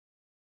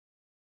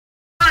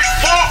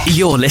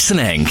You're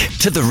listening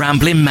to the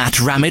Ramblin' Matt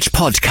Ramage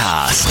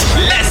podcast.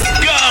 Let's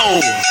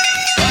go!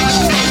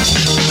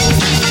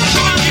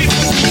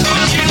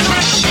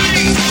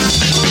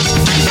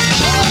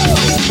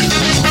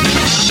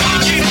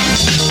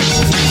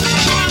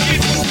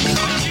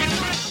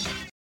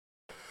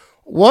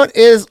 What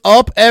is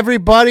up,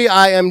 everybody?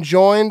 I am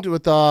joined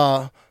with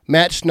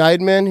Matt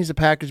Schneidman. He's a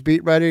Packers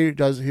beat writer.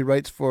 He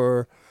writes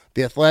for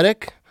The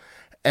Athletic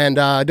and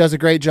does a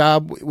great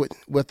job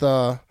with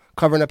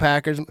covering the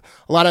Packers. A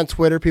lot on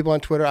Twitter. People on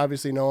Twitter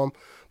obviously know him,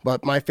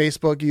 but my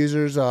Facebook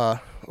users,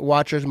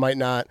 watchers might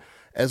not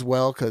as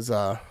well because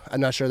I'm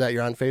not sure that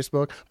you're on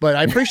Facebook. But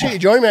I appreciate you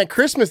joining me on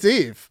Christmas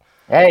Eve.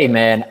 Hey,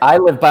 man, I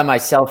live by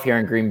myself here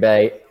in Green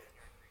Bay.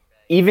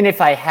 Even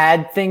if I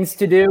had things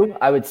to do,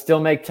 I would still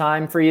make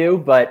time for you,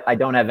 but I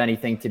don't have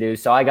anything to do,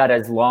 so I got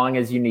as long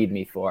as you need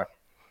me for.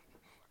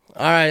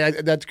 All right,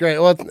 that's great.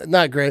 Well, it's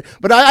not great,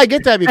 but I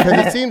get that because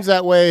it seems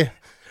that way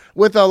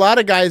with a lot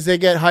of guys. They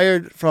get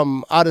hired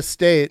from out of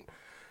state,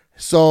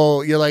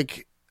 so you're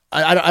like,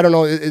 I don't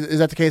know, is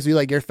that the case with you?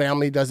 Like your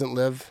family doesn't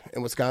live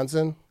in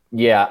Wisconsin?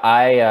 Yeah,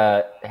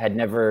 I had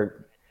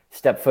never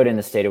stepped foot in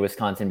the state of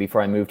Wisconsin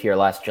before I moved here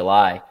last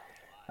July.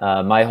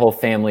 My whole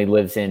family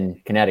lives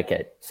in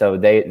Connecticut, so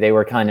they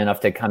were kind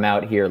enough to come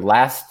out here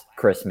last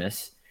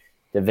Christmas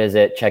to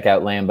visit, check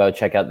out Lambeau,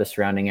 check out the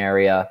surrounding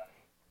area.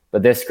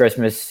 But this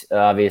Christmas,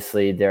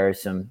 obviously, there are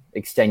some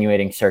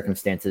extenuating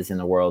circumstances in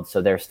the world, so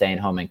they're staying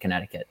home in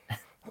Connecticut.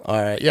 All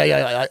right,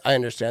 yeah, I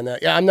understand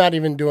that. Yeah, I'm not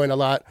even doing a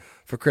lot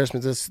for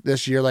Christmas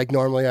this year like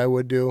normally I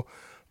would do.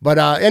 But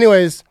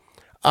anyways,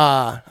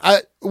 one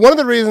of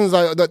the reasons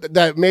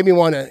that made me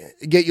want to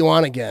get you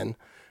on again.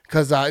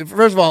 Because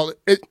first of all,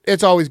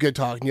 it's always good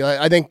talking to you.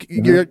 I think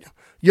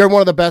you're one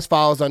of the best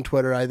follows on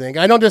Twitter. I think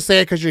I don't just say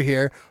it because you're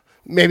here,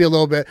 maybe a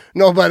little bit.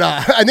 No, but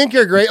I think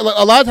you're great. A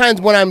lot of times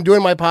when I'm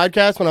doing my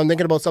podcast, when I'm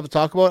thinking about stuff to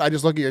talk about, I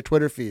just look at your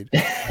Twitter feed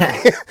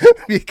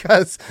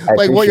because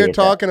like what you're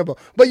talking about.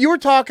 But you were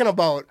talking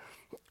about.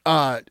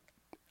 I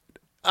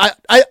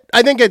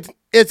think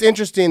it's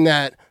interesting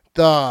that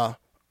the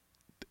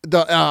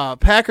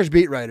Packers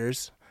beat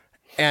writers.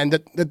 And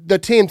the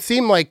team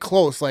seemed like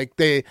close, like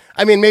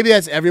maybe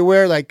that's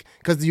everywhere, like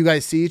because you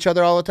guys see each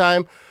other all the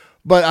time.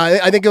 But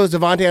I think it was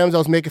Davante Adams. I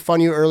was making fun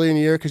of you early in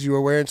the year because you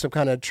were wearing some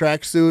kind of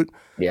tracksuit.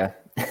 Yeah.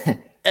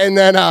 and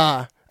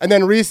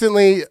then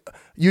recently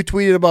you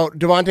tweeted about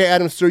Davante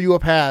Adams threw you a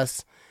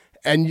pass,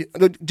 and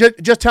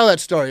just tell that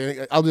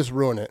story. I'll just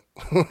ruin it.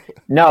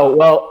 No,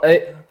 well,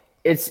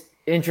 it's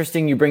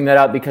interesting you bring that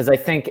up because I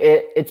think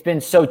it's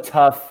been so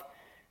tough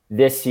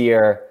this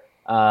year.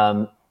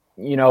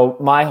 You know,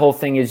 my whole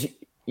thing is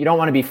you don't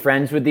want to be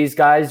friends with these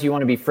guys. You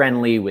want to be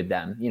friendly with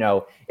them. You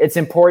know, it's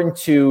important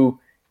to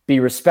be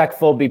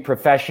respectful, be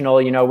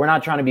professional. You know, we're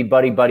not trying to be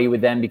buddy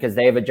with them because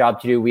they have a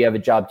job to do. We have a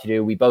job to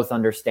do. We both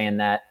understand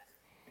that.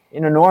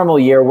 In a normal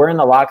year, we're in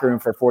the locker room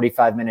for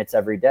 45 minutes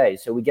every day.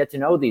 So we get to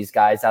know these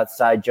guys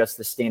outside just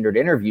the standard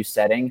interview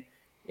setting.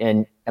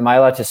 And am I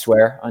allowed to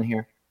swear on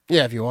here?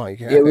 Yeah, if you want, you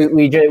can.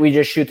 Yeah, we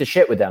just shoot the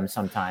shit with them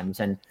sometimes.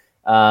 And,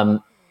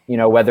 you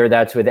know, whether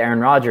that's with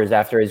Aaron Rodgers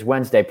after his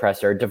Wednesday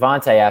presser,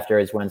 Davante after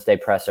his Wednesday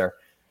presser.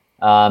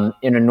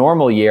 In a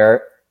normal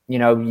year, you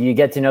know, you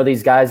get to know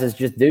these guys as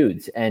just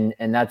dudes. And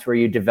that's where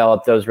you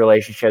develop those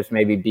relationships,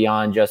 maybe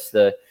beyond just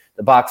the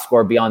box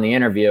score, beyond the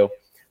interview.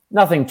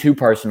 Nothing too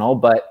personal,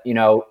 but, you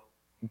know,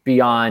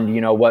 beyond, you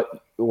know,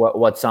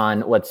 what's on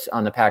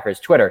the Packers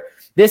Twitter.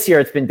 This year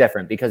it's been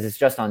different because it's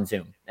just on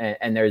Zoom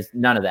and there's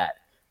none of that.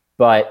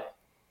 But,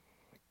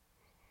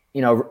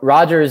 you know,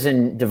 Rodgers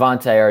and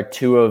Davante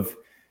are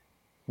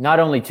not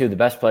only two of the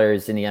best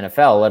players in the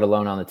NFL, let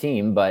alone on the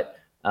team, but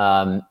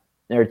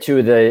they're two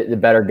of the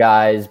better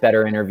guys,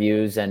 better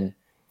interviews, and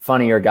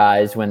funnier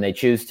guys when they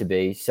choose to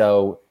be.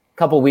 So a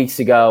couple weeks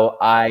ago,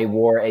 I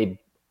wore a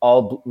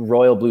all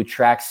royal blue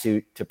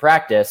tracksuit to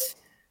practice,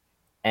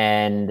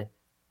 and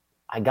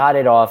I got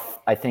it off,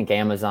 I think,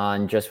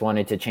 Amazon. Just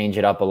wanted to change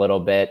it up a little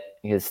bit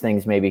because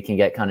things maybe can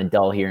get kind of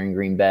dull here in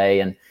Green Bay.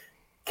 And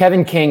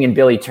Kevin King and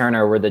Billy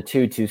Turner were the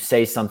two to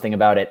say something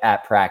about it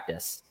at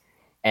practice.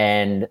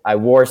 And I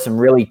wore some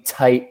really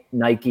tight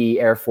Nike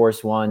Air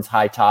Force Ones,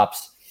 high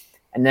tops.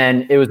 And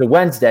then it was a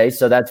Wednesday,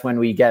 so that's when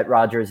we get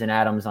Rodgers and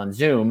Adams on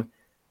Zoom.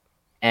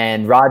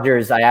 And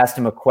Rodgers, I asked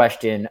him a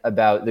question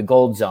about the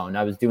Gold Zone.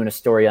 I was doing a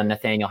story on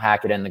Nathaniel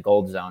Hackett and the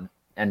Gold Zone.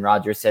 And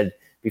Rodgers said,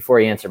 before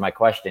he answered my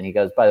question, he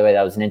goes, by the way,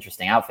 that was an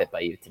interesting outfit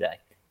by you today.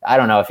 I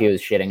don't know if he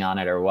was shitting on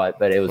it or what,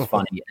 but it was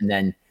funny. And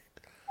then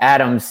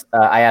Adams,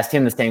 I asked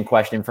him the same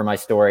question for my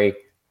story.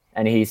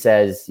 And he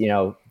says, you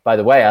know, by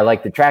the way, I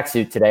like the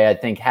tracksuit today. I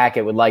think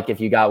Hackett would like if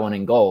you got one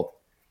in gold.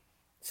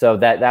 So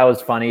that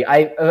was funny.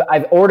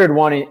 I've ordered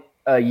one,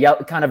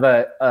 kind of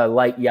a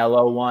light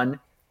yellow one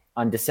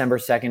on December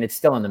 2nd. It's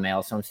still in the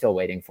mail, so I'm still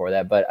waiting for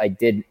that. But I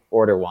did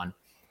order one.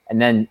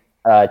 And then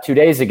 2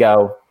 days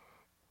ago,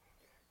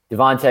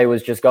 Davante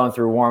was just going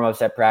through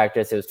warm-ups at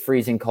practice. It was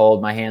freezing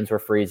cold. My hands were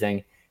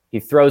freezing. He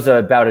throws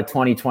about a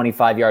 20,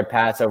 25-yard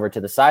pass over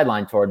to the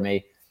sideline toward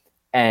me.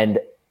 And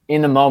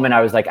in the moment,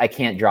 I was like, I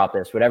can't drop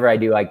this. Whatever I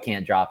do, I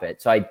can't drop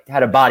it. So I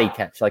had a body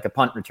catch, like a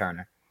punt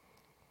returner.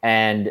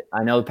 And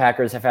I know the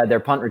Packers have had their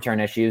punt return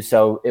issues,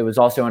 so it was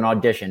also an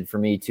audition for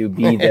me to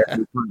be their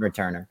punt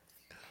returner.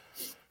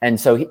 And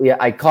so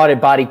I caught a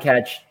body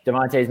catch.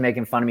 Devontae's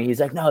making fun of me. He's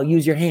like, no,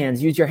 use your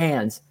hands, use your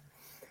hands.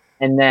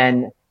 And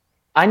then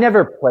I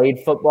never played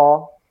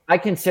football. I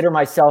consider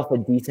myself a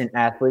decent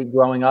athlete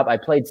growing up. I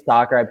played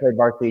soccer. I played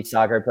varsity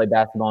soccer. I played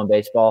basketball and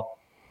baseball.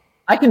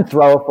 I can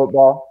throw a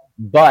football,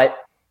 but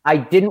I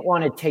didn't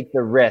want to take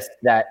the risk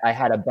that I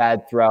had a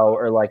bad throw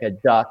or like a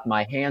duck.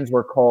 My hands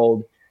were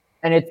cold.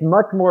 And it's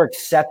much more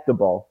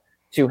acceptable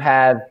to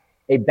have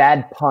a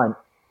bad punt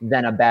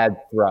than a bad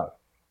throw.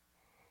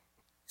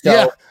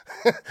 So,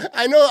 yeah,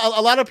 I know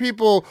a lot of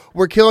people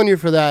were killing you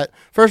for that.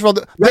 First of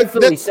all,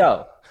 rightfully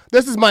so.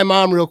 This is my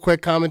mom real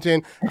quick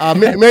commenting.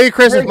 Merry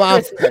Christmas,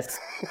 Mom. Christmas.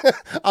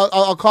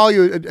 I'll call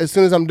you as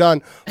soon as I'm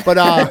done. But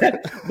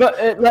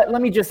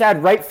let me just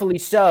add, rightfully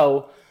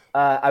so,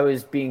 I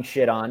was being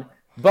shit on.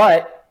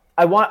 But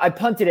I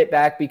punted it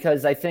back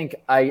because I think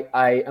I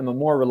am a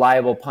more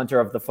reliable punter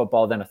of the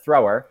football than a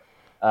thrower.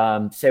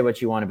 Say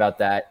what you want about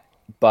that.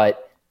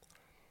 But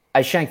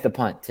I shanked the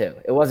punt too.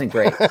 It wasn't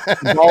great.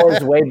 The ball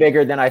was way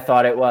bigger than I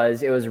thought it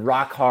was. It was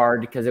rock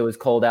hard because it was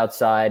cold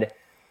outside.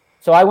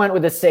 So I went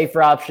with a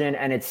safer option,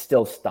 and it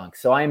still stunk.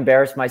 So I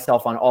embarrassed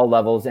myself on all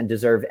levels and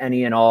deserve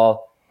any and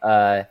all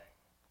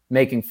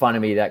making fun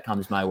of me that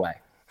comes my way.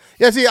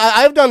 Yeah, see,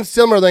 I've done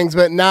similar things,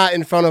 but not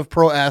in front of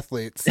pro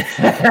athletes.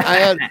 I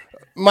had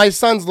my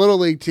son's Little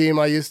League team.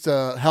 I used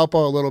to help out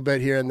a little bit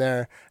here and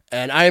there.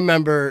 And I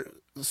remember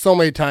so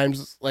many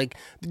times, like,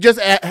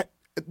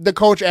 the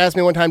coach asked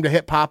me one time to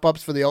hit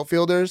pop-ups for the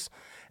outfielders.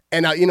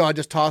 And, I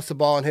just tossed the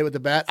ball and hit with the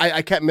bat.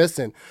 I kept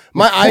missing.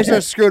 My eyes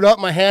are screwed up.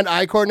 My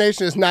hand-eye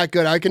coordination is not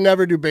good. I can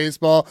never do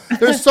baseball.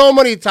 There's so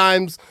many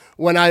times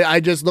when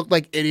I just looked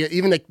like idiot.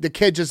 Even the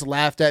kid just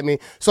laughed at me.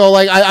 So,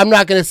 like, I'm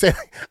not going to say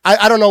 –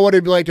 I don't know what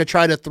it'd be like to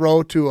try to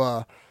throw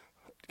to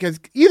because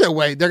either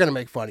way, they're going to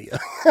make fun of you.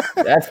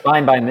 That's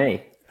fine by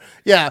me.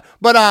 Yeah,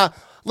 but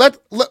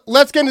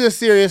let's get into the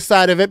serious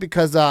side of it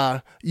because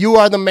you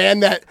are the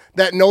man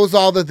that knows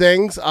all the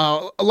things.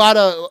 A lot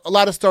of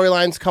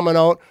storylines coming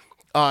out.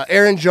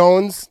 Aaron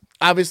Jones,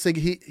 obviously,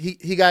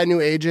 he got a new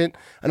agent,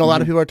 and a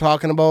lot of people are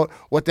talking about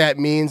what that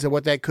means and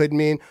what that could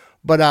mean.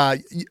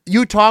 But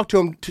you talked to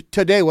him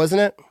today,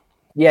 wasn't it?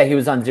 Yeah, he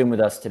was on Zoom with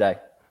us today.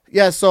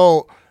 Yeah,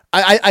 so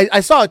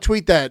I saw a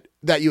tweet that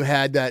you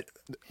had that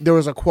there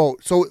was a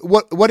quote. So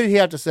what did he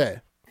have to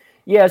say?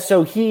 Yeah,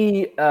 so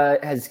he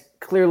has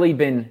clearly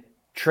been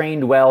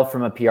trained well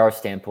from a PR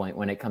standpoint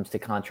when it comes to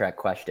contract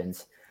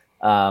questions.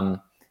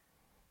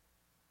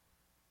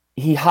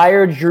 He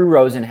hired Drew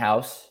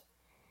Rosenhaus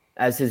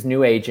as his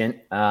new agent,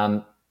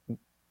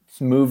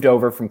 moved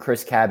over from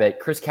Chris Cabot.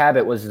 Chris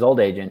Cabot was his old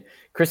agent.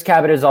 Chris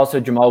Cabot is also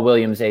Jamal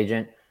Williams'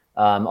 agent,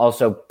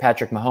 also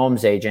Patrick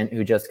Mahomes' agent,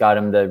 who just got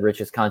him the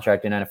richest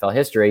contract in NFL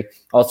history,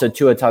 also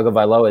Tua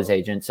Tagovailoa's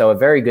agent. So a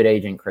very good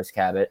agent, Chris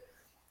Cabot.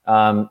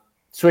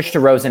 Switched to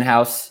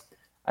Rosenhaus.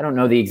 I don't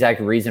know the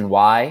exact reason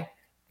why,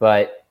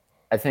 but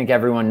I think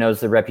everyone knows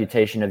the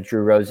reputation of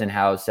Drew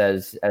Rosenhaus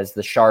as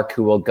the shark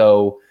who will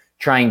go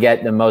try and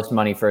get the most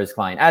money for his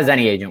client, as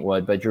any agent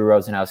would. But Drew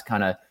Rosenhaus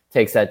kind of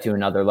takes that to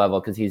another level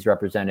because he's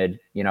represented,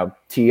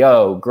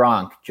 T.O.,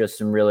 Gronk, just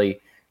some really,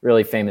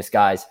 really famous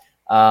guys.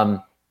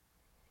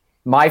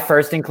 My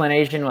first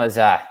inclination was,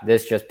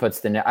 this just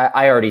puts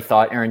I already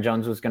thought Aaron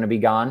Jones was going to be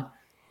gone,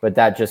 but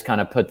that just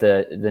kind of put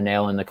the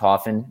nail in the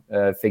coffin,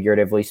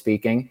 figuratively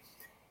speaking.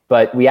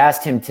 But we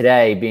asked him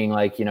today, being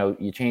like,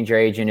 you change your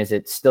agent. Is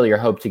it still your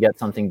hope to get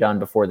something done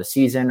before the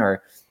season,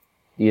 or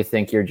do you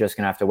think you're just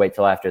going to have to wait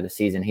till after the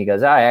season? He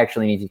goes, I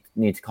actually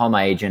need to call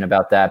my agent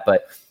about that,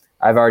 but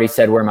I've already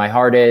said where my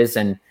heart is,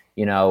 and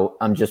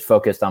I'm just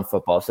focused on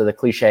football. So the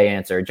cliche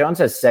answer, Jones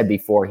has said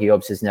before he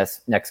hopes his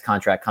next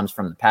contract comes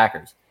from the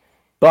Packers.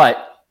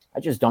 But I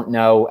just don't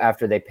know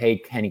after they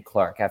paid Kenny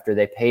Clark, after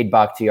they paid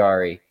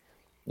Bakhtiari,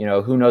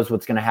 who knows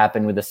what's going to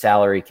happen with the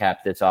salary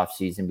cap this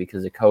offseason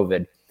because of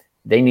COVID.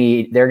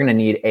 They're going to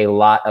need a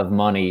lot of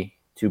money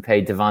to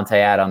pay Devontae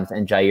Adams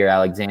and Jair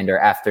Alexander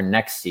after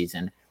next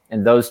season.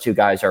 And those two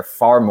guys are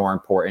far more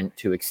important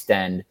to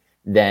extend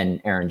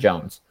than Aaron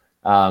Jones.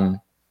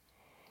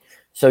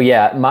 So,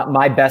 yeah,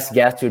 my best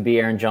guess would be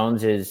Aaron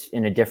Jones is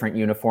in a different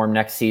uniform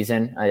next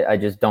season. I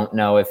just don't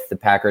know if the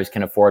Packers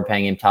can afford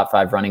paying him top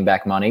 5 running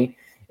back money.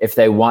 If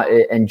they want,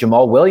 and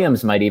Jamal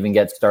Williams might even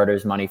get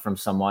starters money from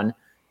someone.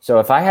 So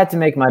if I had to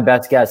make my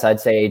best guess, I'd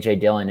say A.J.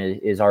 Dillon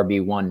is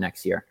RB1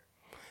 next year.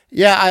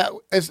 Yeah,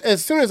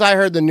 as soon as I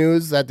heard the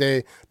news that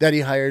he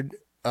hired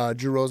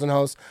Drew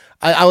Rosenhaus,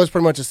 I was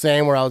pretty much the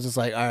same, where I was just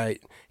like, all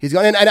right, he's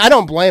going, and I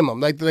don't blame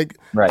him. Like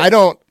right. I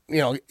don't,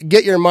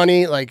 get your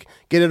money, like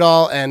get it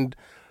all, and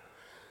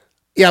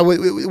yeah,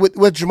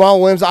 with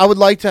Jamal Williams, I would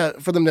like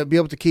for them to be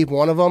able to keep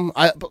one of them.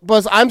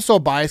 Plus I'm so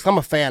biased. I'm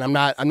a fan. I'm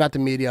not the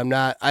media.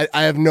 I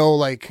have no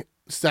like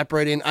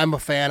separating. I'm a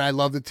fan. I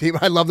love the team.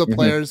 I love the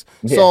players.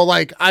 Yeah. So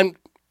like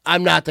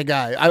I'm not the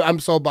guy. I'm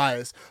so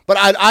biased. But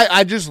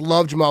I just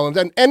love Jamal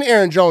Williams and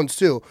Aaron Jones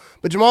too.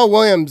 But Jamal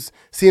Williams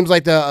seems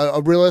like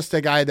a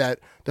realistic guy that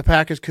the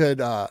Packers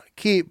could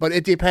keep. But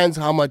it depends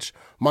how much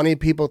money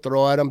people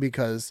throw at him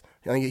because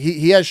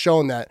he has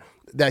shown that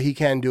he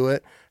can do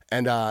it.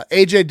 And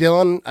A.J.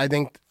 Dillon, I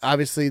think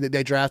obviously that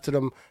they drafted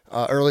him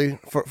early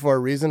for a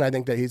reason. I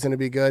think that he's going to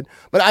be good.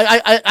 But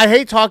I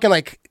hate talking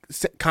like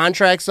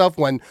contract stuff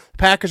when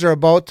Packers are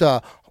about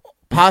to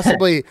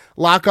possibly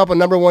lock up a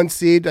number one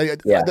seed.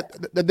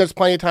 There's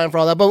plenty of time for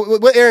all that.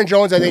 But with Aaron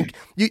Jones, I think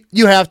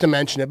you have to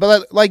mention it.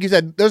 But like you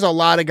said, there's a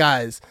lot of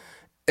guys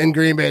in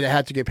Green Bay that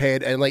had to get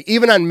paid. And like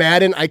even on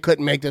Madden, I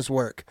couldn't make this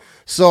work.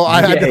 So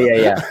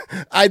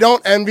I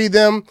don't envy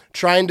them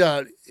trying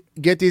to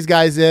get these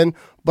guys in.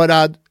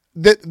 But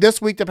this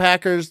week the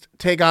Packers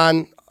take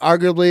on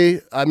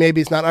arguably,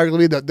 maybe it's not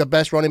arguably, the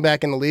best running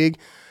back in the league.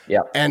 Yeah.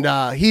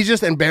 And he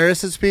just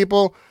embarrasses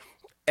people.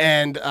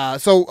 And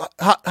so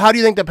how do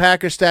you think the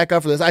Packers stack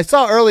up for this? I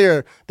saw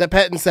earlier that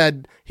Pettin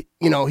said,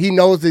 he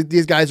knows that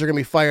these guys are going to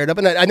be fired up.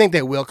 And I think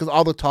they will because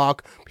all the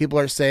talk people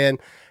are saying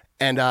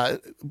and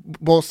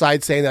both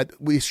sides saying that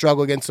we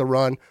struggle against the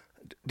run.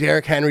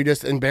 Derrick Henry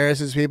just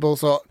embarrasses people.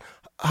 So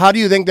how do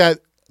you think that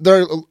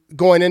they're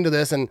going into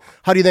this and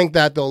how do you think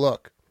that they'll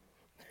look?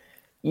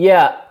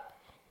 Yeah.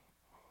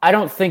 I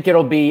don't think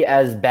it'll be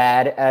as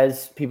bad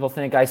as people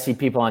think. I see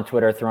people on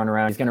Twitter throwing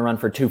around, he's going to run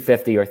for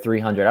 250 or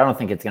 300. I don't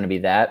think it's going to be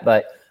that,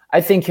 but I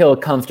think he'll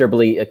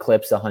comfortably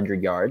eclipse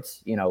 100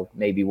 yards,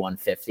 maybe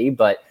 150.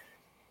 But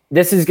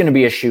this is going to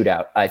be a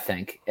shootout, I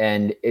think.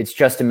 And it's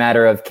just a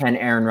matter of can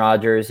Aaron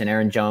Rodgers and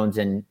Aaron Jones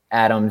and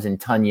Adams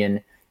and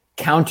Tunyon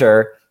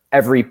counter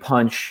every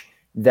punch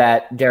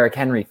that Derrick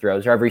Henry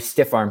throws or every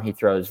stiff arm he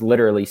throws,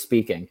 literally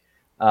speaking.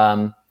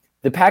 The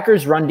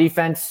Packers' run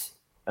defense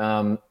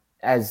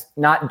has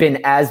not been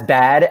as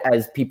bad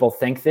as people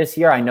think this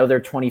year. I know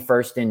they're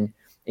 21st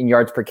in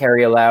yards per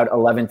carry allowed,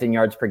 11th in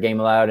yards per game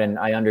allowed, and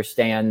I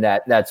understand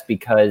that that's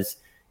because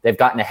they've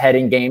gotten ahead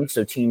in games,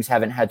 so teams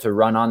haven't had to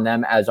run on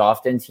them as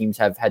often. Teams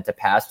have had to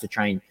pass to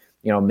try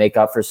and make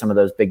up for some of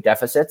those big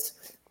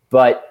deficits.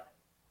 But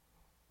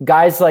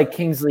guys like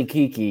Kingsley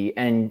Keke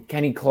and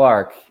Kenny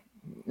Clark,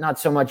 not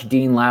so much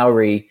Dean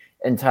Lowry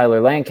and Tyler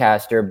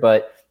Lancaster,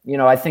 but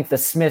I think the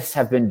Smiths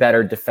have been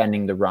better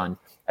defending the run.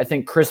 I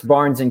think Chris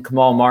Barnes and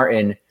Kamal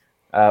Martin,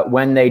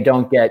 when they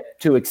don't get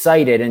too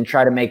excited and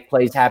try to make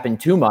plays happen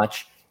too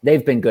much,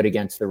 they've been good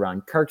against the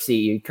run.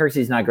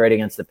 Kirksey's not great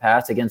against the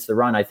pass. Against the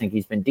run, I think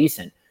he's been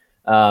decent.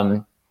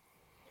 So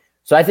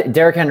I think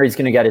Derrick Henry's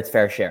going to get his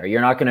fair share.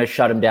 You're not going to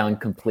shut him down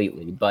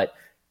completely. But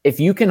if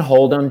you can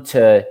hold him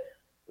to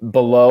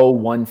below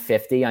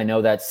 150, I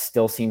know that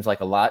still seems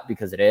like a lot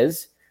because it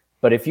is.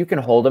 But if you can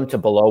hold him to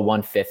below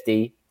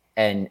 150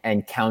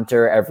 and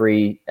counter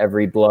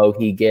every blow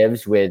he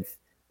gives with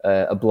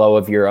a blow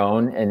of your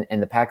own,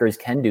 and the Packers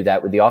can do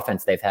that with the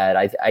offense they've had,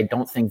 I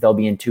don't think they'll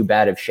be in too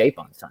bad of shape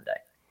on Sunday.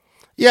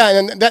 Yeah,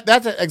 and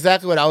that's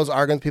exactly what I was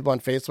arguing with people on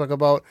Facebook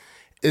about,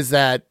 is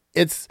that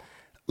it's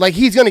like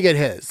he's going to get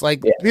his.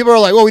 Like people are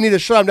like, well, we need to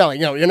shut him down. Like,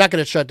 you're not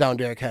going to shut down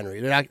Derrick Henry.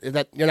 You're not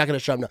going to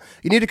shut him down.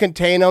 You need to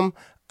contain him.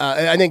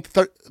 I think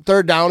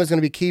third down is going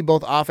to be key,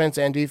 both offense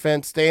and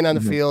defense. Staying on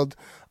the field.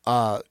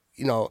 The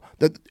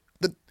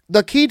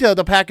key to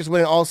the Packers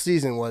winning all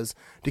season was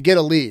to get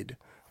a lead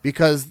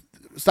because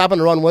stopping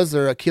the run was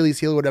their Achilles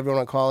heel, whatever you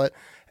want to call it.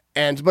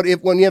 But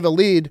when you have a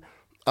lead,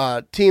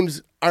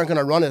 teams aren't going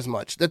to run as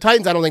much. The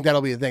Titans, I don't think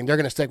that'll be a thing. They're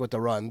going to stick with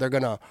the run. They're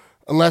going to,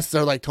 unless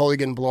they're like totally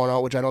getting blown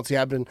out, which I don't see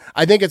happening.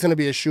 I think it's going to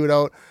be a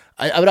shootout.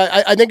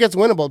 I think it's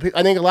winnable.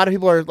 I think a lot of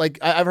people are like,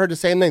 I've heard the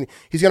same thing.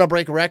 He's going to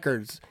break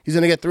records. He's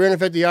going to get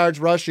 350 yards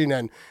rushing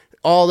and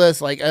all this.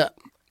 Like,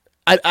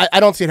 I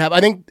don't see it happen. I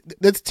think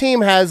this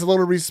team has a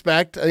little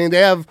respect. I mean,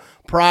 they have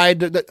pride.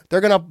 They're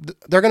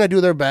gonna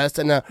do their best.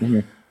 And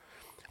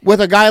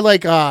with a guy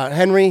like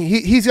Henry,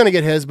 he's gonna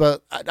get his.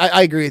 But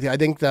I agree with you. I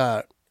think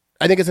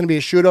it's gonna be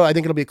a shootout. I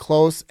think it'll be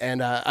close,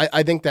 and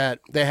I think that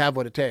they have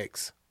what it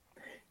takes.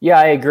 Yeah,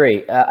 I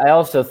agree. I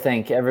also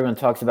think everyone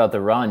talks about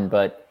the run,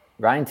 but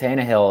Ryan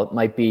Tannehill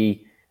might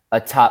be a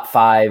top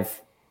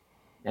 5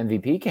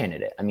 MVP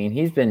candidate. I mean,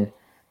 he's been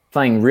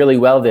playing really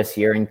well this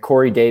year, and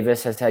Corey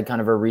Davis has had kind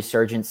of a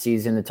resurgent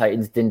season. The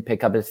Titans didn't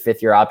pick up his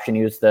 5th-year option.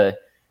 He was the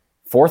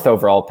 4th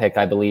overall pick,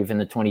 I believe, in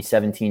the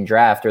 2017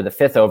 draft, or the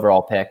 5th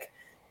overall pick.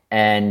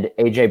 And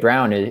A.J.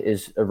 Brown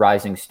is a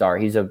rising star.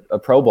 He's a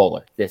Pro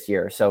Bowler this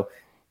year. So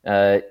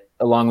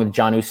along with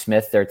Jonnu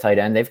Smith, their tight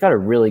end, they've got a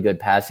really good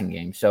passing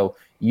game. So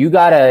you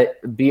got to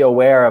be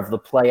aware of the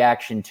play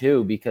action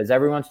too, because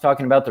everyone's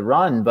talking about the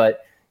run,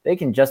 but they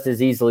can just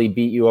as easily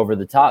beat you over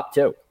the top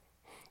too.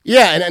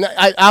 Yeah, and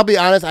I'll be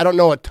honest, I don't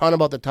know a ton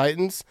about the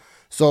Titans.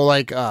 So,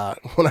 like,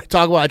 when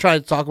I try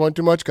to talk about it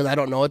too much because I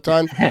don't know a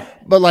ton.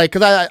 But, like,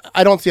 because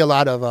I don't see a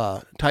lot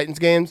of Titans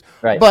games.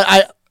 Right. But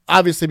I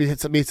obviously,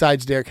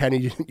 besides Derrick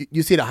Henry,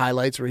 you see the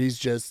highlights where he's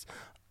just,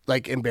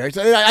 like, embarrassed.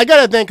 And I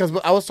got to think, because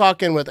I was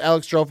talking with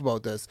Alex Strofe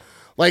about this.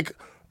 Like,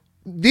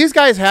 these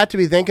guys had to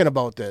be thinking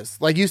about this.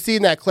 Like, you see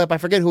in that clip, I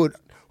forget who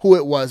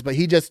it was, but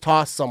he just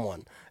tossed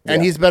someone.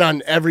 and he's been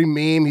on every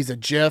meme. He's a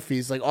GIF.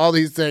 He's like all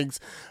these things.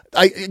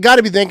 I got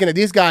to be thinking of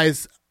these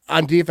guys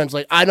on defense.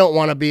 Like, I don't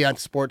want to be on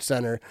Sports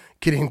Center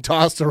getting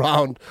tossed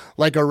around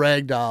like a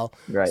rag doll.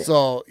 Right.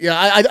 So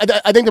yeah,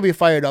 I think they'll be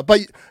fired up.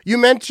 But you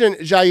mentioned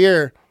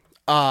Jair.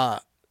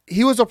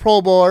 He was a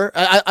Pro Bowler.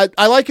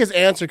 I like his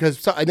answer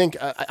because I think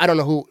I don't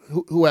know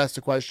who asked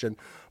the question,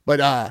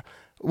 but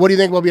what do you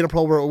think about being a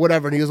Pro Bowler or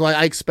whatever? And he was like,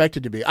 I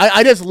expected to be.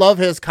 I just love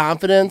his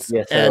confidence.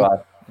 Yes,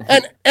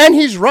 and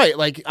he's right.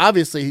 Like,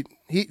 obviously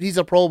he's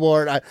a Pro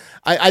Bowler.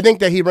 I think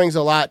that he brings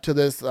a lot to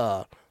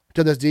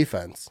this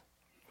defense.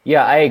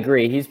 Yeah, I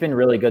agree. He's been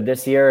really good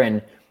this year,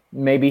 and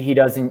maybe he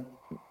doesn't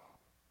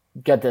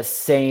get the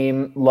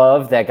same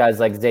love that guys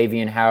like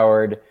Xavier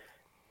Howard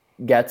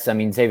gets. I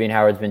mean, Xavier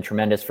Howard's been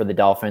tremendous for the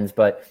Dolphins,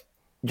 but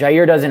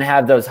Jair doesn't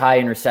have those high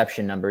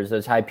interception numbers,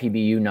 those high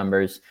PBU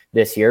numbers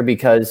this year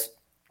because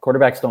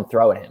quarterbacks don't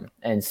throw at him.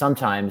 And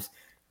sometimes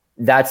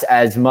that's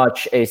as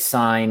much a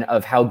sign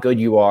of how good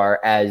you are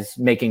as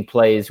making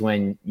plays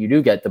when you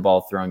do get the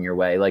ball thrown your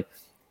way. Like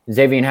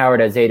Xavier Howard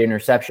has 8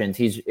 interceptions.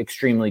 He's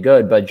extremely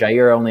good, but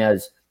Jair only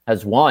has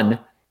one,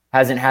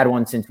 hasn't had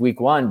one since week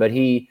 1, but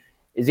he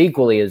is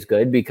equally as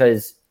good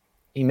because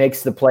he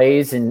makes the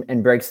plays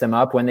and breaks them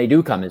up when they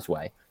do come his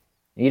way.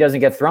 He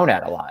doesn't get thrown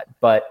at a lot,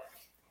 but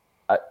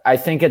I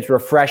think it's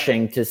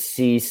refreshing to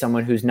see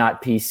someone who's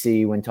not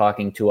PC when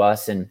talking to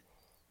us. And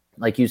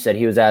like you said,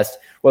 he was asked,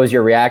 what was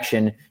your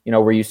reaction?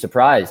 Were you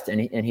surprised?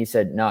 And he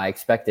said, no, I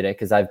expected it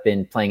because I've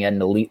been playing at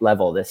an elite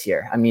level this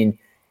year. I mean,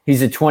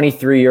 he's a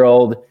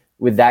 23-year-old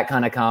with that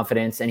kind of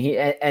confidence. And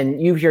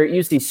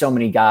you see so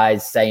many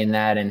guys saying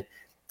that, and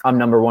I'm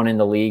number 1 in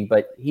the league,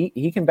 but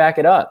he can back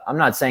it up. I'm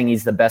not saying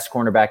he's the best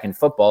cornerback in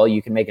football.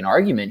 You can make an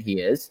argument he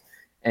is,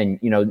 and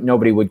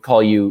nobody would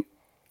call you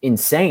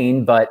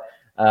insane, but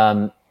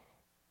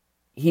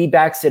he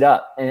backs it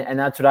up, and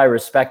that's what I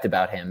respect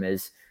about him.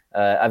 Is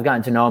I've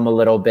gotten to know him a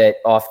little bit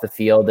off the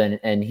field,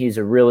 and he's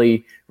a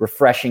really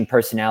refreshing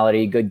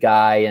personality, good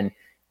guy,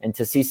 and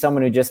to see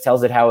someone who just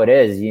tells it how it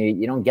is,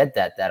 you don't get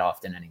that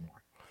often anymore.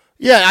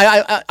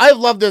 Yeah, I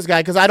love this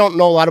guy because I don't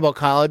know a lot about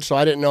college, so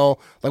I didn't know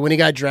like when he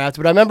got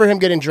drafted. But I remember him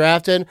getting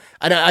drafted,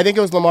 and I think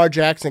it was Lamar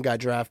Jackson got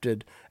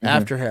drafted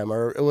after him,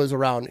 or it was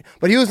around.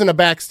 But he was in the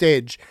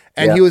backstage,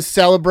 and he was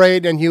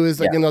celebrating, and he was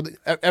like,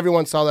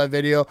 everyone saw that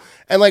video,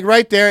 and like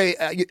right there,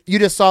 you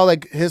just saw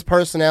like his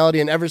personality,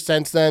 and ever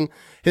since then,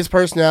 his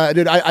personality,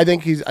 dude, I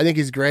think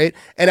he's great,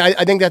 and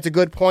I think that's a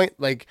good point.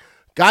 Like,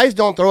 guys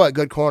don't throw at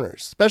good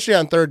corners, especially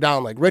on third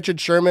down. Like Richard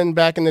Sherman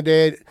back in the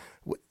day.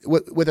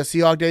 With the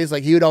Seahawks days,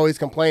 like he would always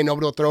complain,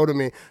 nobody will throw to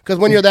me. Because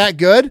when you're that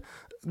good,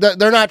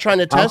 they're not trying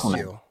to test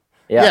you.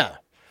 Yeah.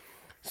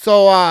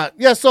 So,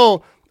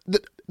 so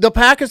the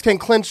Packers can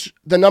clinch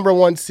the number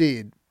 1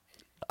 seed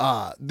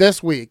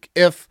this week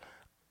if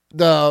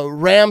the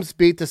Rams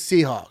beat the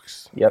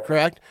Seahawks,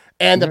 correct?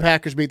 And the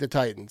Packers beat the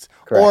Titans.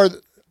 Correct. Or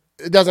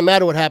it doesn't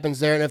matter what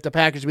happens there, and if the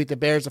Packers beat the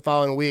Bears the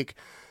following week.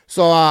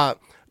 So,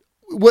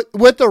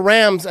 with the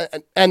Rams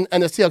and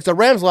the Seahawks, the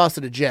Rams lost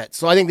to the Jets,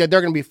 so I think that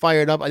they're going to be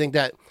fired up. I think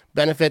that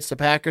benefits the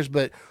Packers.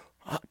 But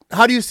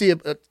how do you see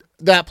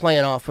that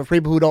playing off for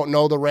people who don't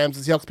know the Rams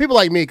and Seahawks? People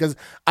like me, because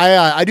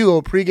I do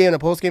a pregame and a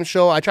postgame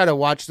show. I try to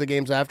watch the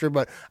games after,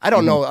 but I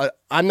don't know.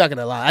 I'm not going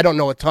to lie. I don't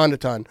know a ton.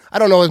 I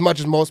don't know as much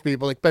as most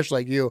people,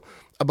 especially like you,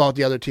 about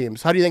the other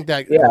teams. How do you think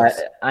that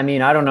goes? I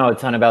mean, I don't know a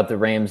ton about the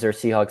Rams or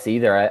Seahawks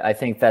either. I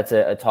think that's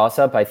a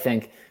toss-up. I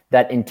think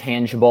that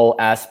intangible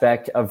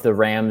aspect of the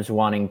Rams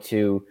wanting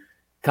to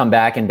come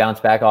back and bounce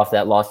back off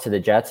that loss to the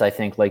Jets, I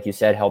think, like you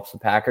said, helps the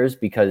Packers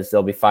because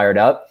they'll be fired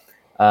up.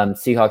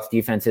 Seahawks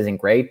defense isn't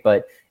great,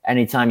 but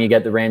anytime you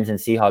get the Rams and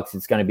Seahawks,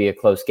 it's going to be a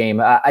close game.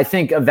 I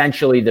think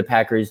eventually the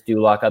Packers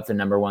do lock up the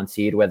number 1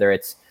 seed, whether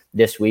it's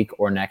this week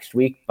or next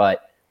week.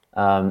 But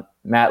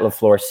Matt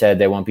LaFleur said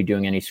they won't be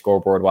doing any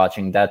scoreboard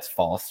watching. That's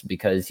false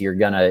because you're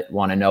going to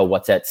want to know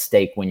what's at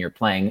stake when you're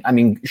playing. I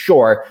mean,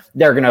 sure,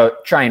 they're going to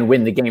try and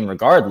win the game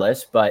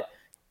regardless, but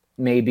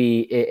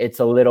maybe it's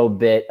a little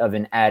bit of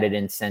an added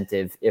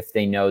incentive if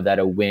they know that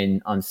a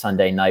win on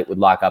Sunday night would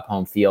lock up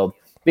home field.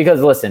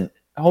 Because listen,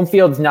 home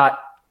field's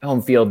not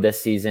home field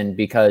this season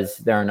because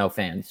there are no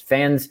fans.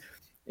 Fans,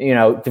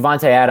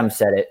 Devontae Adams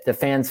said it, the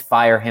fans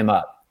fire him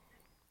up.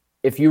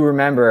 If you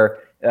remember,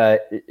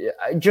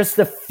 just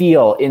the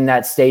feel in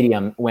that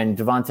stadium when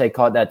Devontae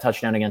caught that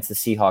touchdown against the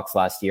Seahawks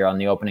last year on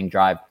the opening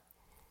drive,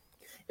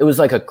 it was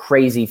like a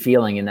crazy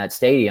feeling in that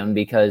stadium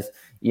because,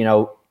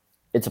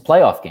 it's a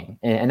playoff game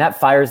and that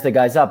fires the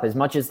guys up. As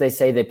much as they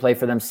say they play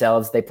for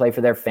themselves, they play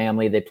for their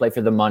family, they play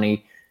for the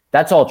money.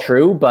 That's all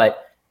true,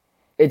 but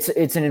it's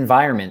an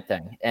environment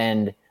thing.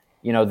 And,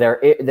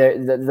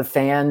 the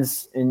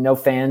fans and no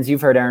fans,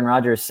 you've heard Aaron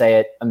Rodgers say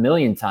it a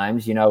million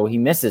times, he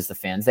misses the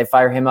fans. They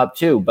fire him up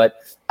too. But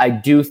I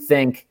do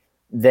think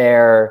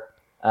there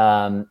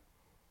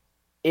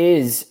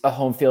is a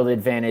home field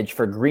advantage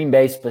for Green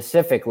Bay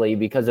specifically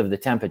because of the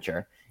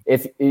temperature.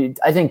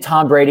 I think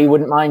Tom Brady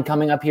wouldn't mind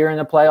coming up here in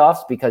the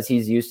playoffs because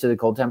he's used to the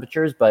cold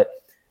temperatures. But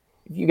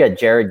if you get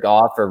Jared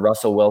Goff or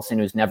Russell Wilson,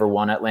 who's never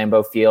won at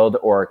Lambeau Field,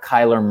 or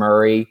Kyler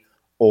Murray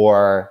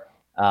or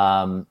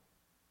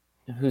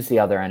Who's the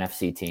other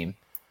NFC team?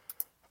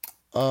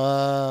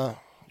 Yeah,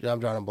 I'm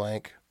drawing a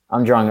blank.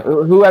 I'm drawing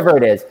whoever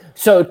it is.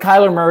 So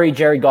Kyler Murray,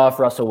 Jared Goff,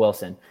 Russell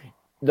Wilson.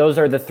 Those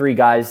are the three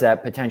guys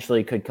that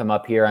potentially could come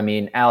up here. I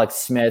mean, Alex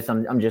Smith.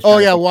 I'm just. Oh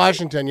yeah,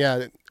 Washington.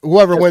 Yeah,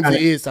 whoever wins the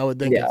East, I would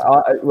think. Yeah.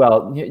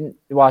 Well,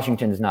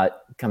 Washington's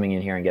not coming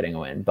in here and getting a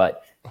win,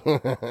 but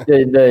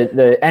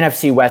the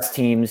NFC West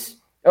teams.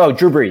 Oh,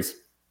 Drew Brees.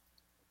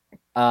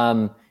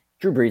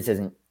 Drew Brees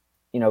isn't,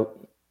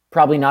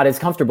 probably not as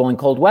comfortable in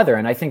cold weather,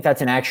 and I think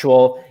that's an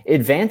actual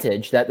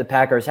advantage that the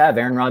Packers have.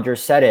 Aaron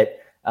Rodgers said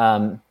it.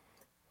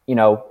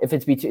 If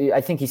it's between,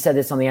 I think he said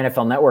this on the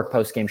NFL Network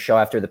postgame show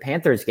after the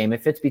Panthers game,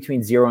 if it's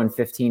between 0 and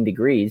 15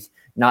 degrees,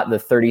 not the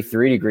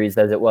 33 degrees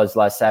as it was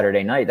last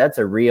Saturday night, that's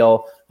a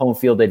real home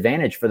field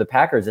advantage for the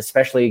Packers,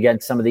 especially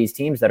against some of these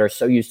teams that are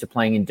so used to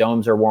playing in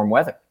domes or warm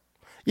weather.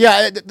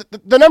 Yeah,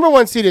 the number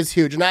one seed is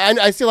huge. And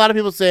I see a lot of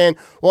people saying,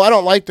 well, I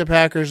don't like the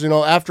Packers.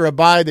 After a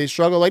bye, they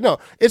struggle. Like, no,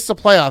 it's the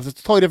playoffs. It's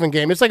a totally different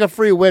game. It's like a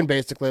free win,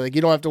 basically. Like,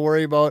 you don't have to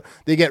worry about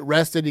they get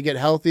rested, you get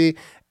healthy.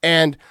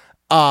 And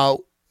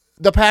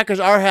the Packers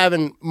are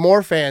having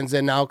more fans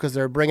in now because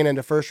they're bringing in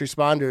the first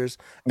responders.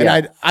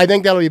 And I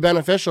think that'll be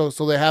beneficial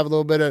so they have a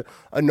little bit of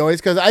a noise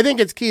because I think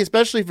it's key,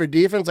 especially for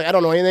defense. Like, I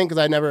don't know anything because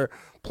I never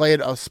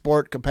played a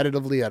sport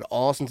competitively at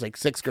all since like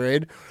 6th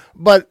grade.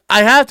 But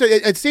I have to,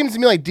 it seems to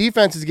me like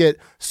defenses get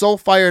so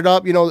fired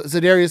up.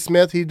 Zadarius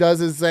Smith, he does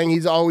his thing.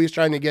 He's always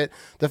trying to get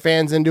the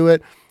fans into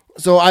it.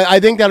 So I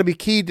think that'll be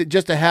key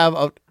just to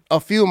have a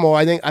few more.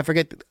 I think I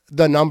forget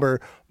the number,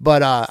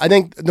 but I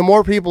think the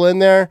more people in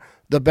there,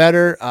 the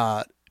better.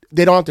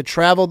 They don't have to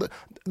travel.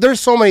 There's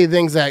so many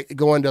things that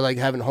go into like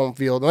having home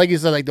field. And like you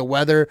said, like the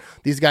weather,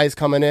 these guys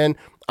coming in.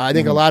 I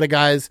think a lot of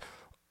guys,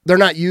 they're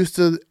not used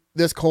to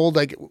this cold.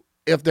 Like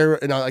if they're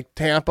in like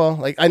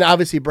Tampa, and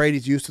obviously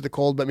Brady's used to the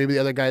cold, but maybe the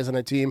other guys on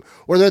the team,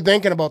 where they're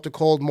thinking about the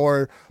cold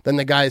more than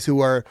the guys who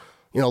are,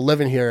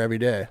 living here every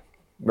day.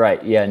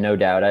 Right. Yeah, no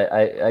doubt.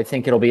 I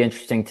think it'll be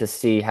interesting to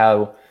see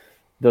how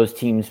those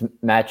teams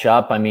match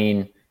up. I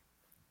mean,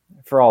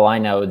 for all I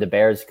know, the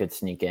Bears could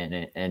sneak in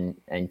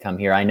and come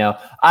here. I know.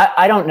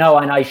 I don't know,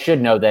 and I should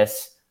know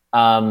this.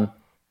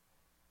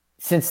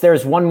 Since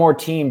there's one more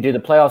team, do the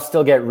playoffs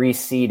still get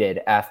reseeded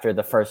after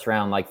the first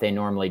round like they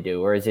normally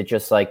do? Or is it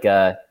just like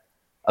a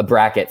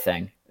bracket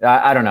thing?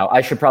 I don't know.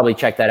 I should probably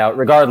check that out.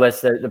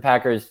 Regardless, the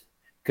Packers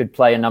could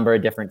play a number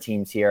of different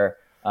teams here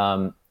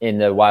in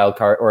the wild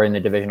card or in the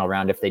divisional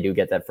round if they do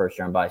get that first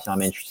round bye. So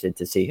I'm interested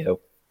to see who.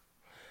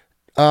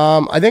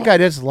 I think I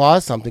just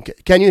lost something.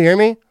 Can you hear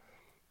me?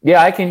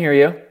 Yeah, I can hear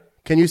you.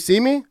 Can you see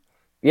me?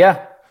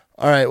 Yeah.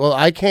 All right. Well,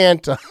 I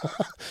can't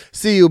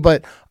see you,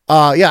 but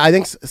I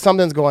think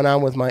something's going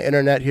on with my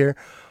internet here.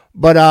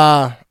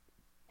 But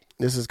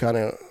this is kind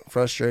of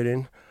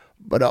frustrating.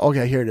 But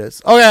okay, here it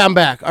is. Okay, I'm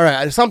back. All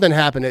right, something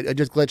happened. It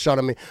just glitched out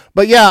on me.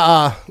 But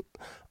yeah,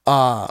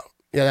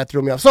 that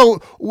threw me off. So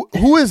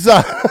who is?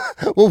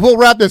 We'll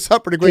wrap this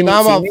up pretty quick.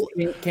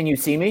 Can you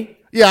see me?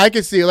 Yeah, I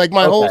can see. Like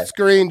my whole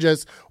screen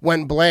just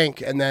went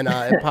blank and then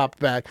it popped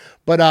back.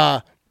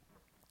 But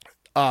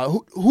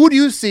who do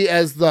you see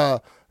as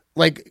the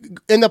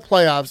in the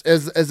playoffs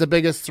as the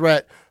biggest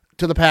threat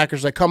to the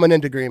Packers coming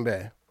into Green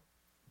Bay?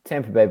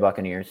 Tampa Bay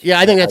Buccaneers. Yeah,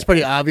 I think that's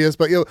pretty obvious.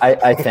 But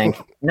I think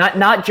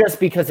not just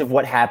because of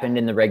what happened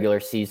in the regular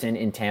season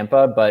in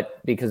Tampa, but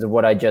because of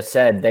what I just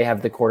said. They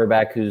have the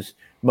quarterback who's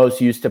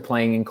most used to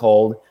playing in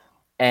cold,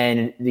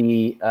 and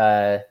the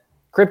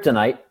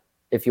kryptonite,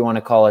 if you want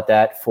to call it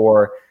that,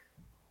 for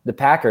the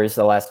Packers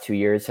the last 2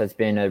 years has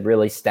been a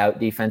really stout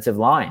defensive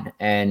line.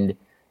 And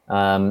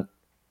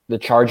the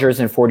Chargers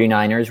and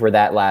 49ers were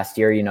that last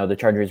year. The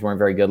Chargers weren't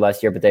very good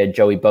last year, but they had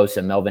Joey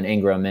Bosa, Melvin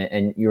Ingram,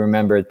 and you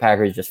remember the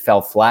Packers just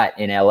fell flat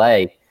in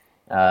L.A.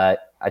 I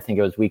think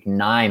it was week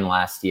 9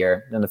 last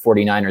year. Then the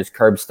 49ers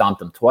curb stomped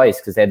them twice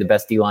because they had the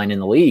best D-line in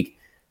the league.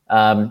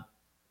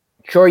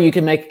 Sure, you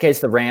can make a case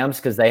the Rams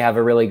because they have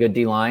a really good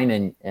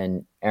D-line,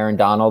 and Aaron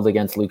Donald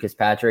against Lucas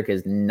Patrick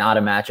is not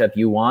a matchup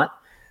you want.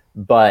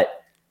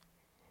 But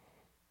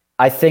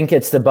I think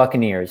it's the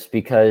Buccaneers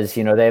because,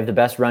 they have the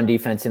best run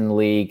defense in the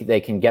league.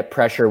 They can get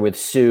pressure with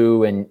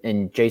Sue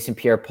and Jason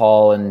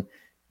Pierre-Paul and,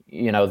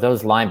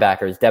 those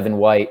linebackers, Devin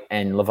White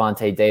and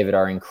Levante David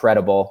are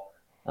incredible.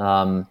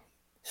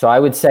 So I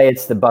would say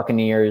it's the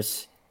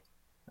Buccaneers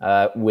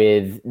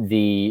with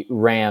the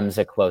Rams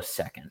a close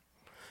second.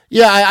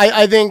 Yeah,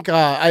 I think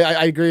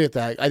I agree with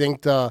that. I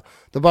think the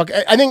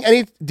I think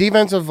any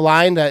defensive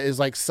line that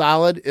is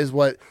solid is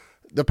what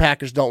the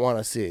Packers don't want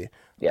to see.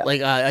 Yeah.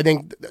 I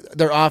think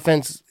their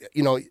offense,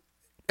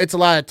 it's a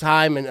lot of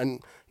time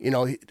and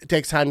it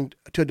takes time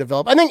to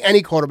develop. I think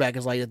any quarterback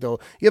is like it though.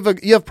 You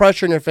have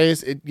pressure in your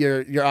face,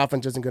 your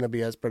offense isn't going to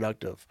be as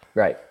productive.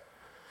 Right.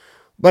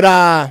 But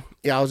I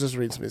was just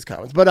reading some of these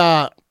comments. But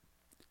I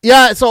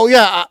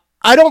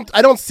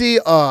don't see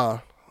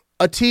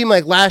a team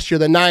like last year,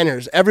 the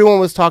Niners. Everyone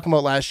was talking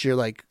about last year,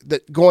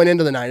 going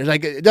into the Niners.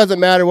 It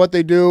doesn't matter what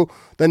they do.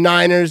 The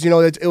Niners,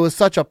 it was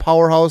such a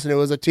powerhouse, and it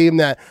was a team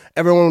that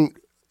everyone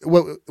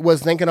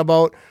was thinking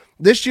about.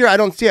 this year I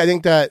don't see. I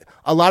think that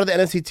a lot of the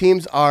NFC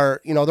teams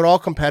are, they're all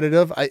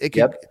competitive.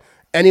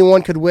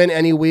 Anyone could win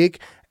any week,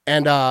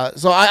 and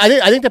so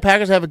I think the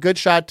Packers have a good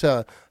shot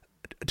to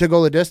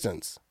go the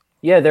distance.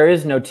 Yeah, there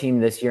is no team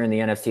this year in the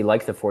NFC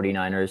like the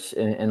 49ers.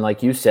 And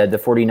like you said, the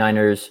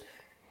 49ers,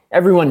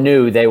 everyone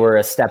knew they were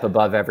a step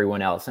above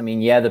everyone else. I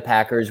mean, yeah, the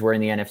Packers were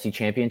in the NFC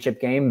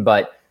Championship game,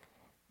 but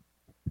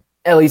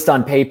at least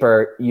on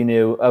paper, you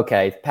knew,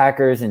 okay,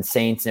 Packers and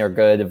Saints are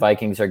good, the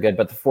Vikings are good,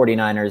 but the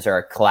 49ers are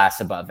a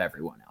class above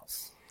everyone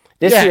else.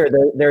 This year,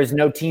 there's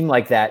no team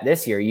like that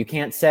this year. You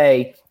can't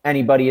say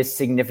anybody is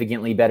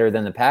significantly better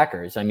than the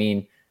Packers. I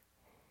mean,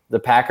 the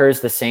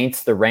Packers, the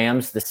Saints, the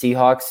Rams, the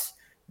Seahawks,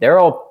 they're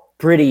all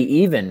pretty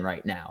even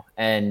right now.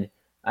 And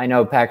I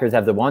know Packers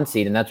have the 1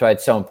 seed, and that's why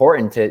it's so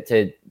important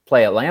to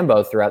play at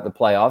Lambeau throughout the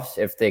playoffs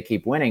if they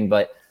keep winning.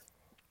 But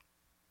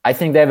I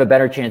think they have a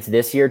better chance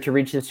this year to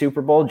reach the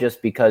Super Bowl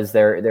just because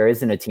there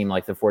isn't a team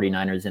like the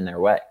 49ers in their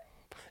way.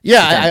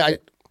 Yeah,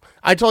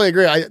 I totally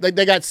agree.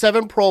 They got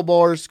 7 Pro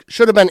Bowlers,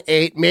 should have been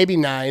 8, maybe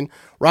 9.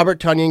 Robert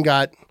Tonyan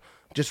got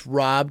just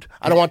robbed.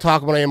 I don't want to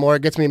talk about it anymore.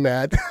 It gets me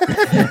mad.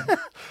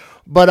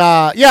 But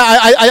I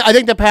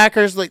think the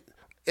Packers,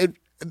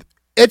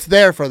 it's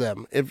there for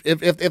them.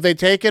 If they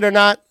take it or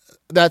not,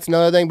 that's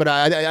another thing. But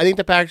I think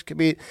the Packers could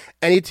beat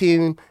any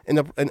team in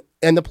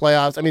the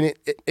playoffs. I mean,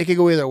 it could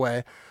go either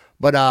way.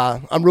 But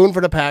I'm rooting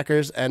for the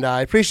Packers, and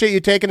I appreciate you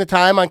taking the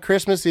time on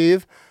Christmas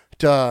Eve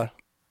to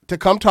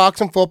come talk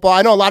some football.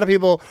 I know a lot of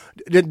people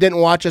didn't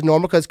watch as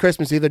normal because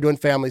Christmas Eve they're doing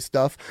family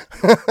stuff.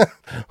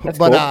 But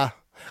cool.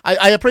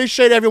 I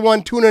appreciate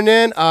everyone tuning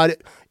in.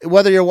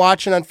 Whether you're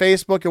watching on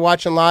Facebook, you're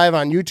watching live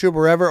on YouTube,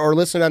 wherever, or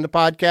listening on the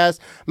podcast.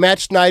 Matt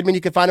Schneidman,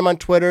 you can find him on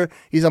Twitter.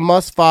 He's a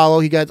must follow.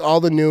 He gets all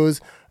the news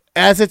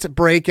as it's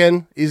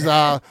breaking. He's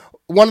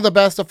one of the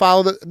best to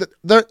follow.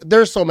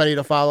 There's so many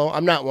to follow.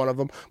 I'm not one of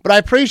them. But I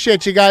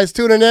appreciate you guys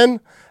tuning in,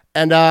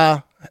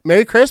 and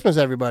Merry Christmas,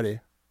 everybody.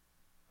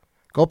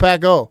 Go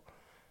Pack, go.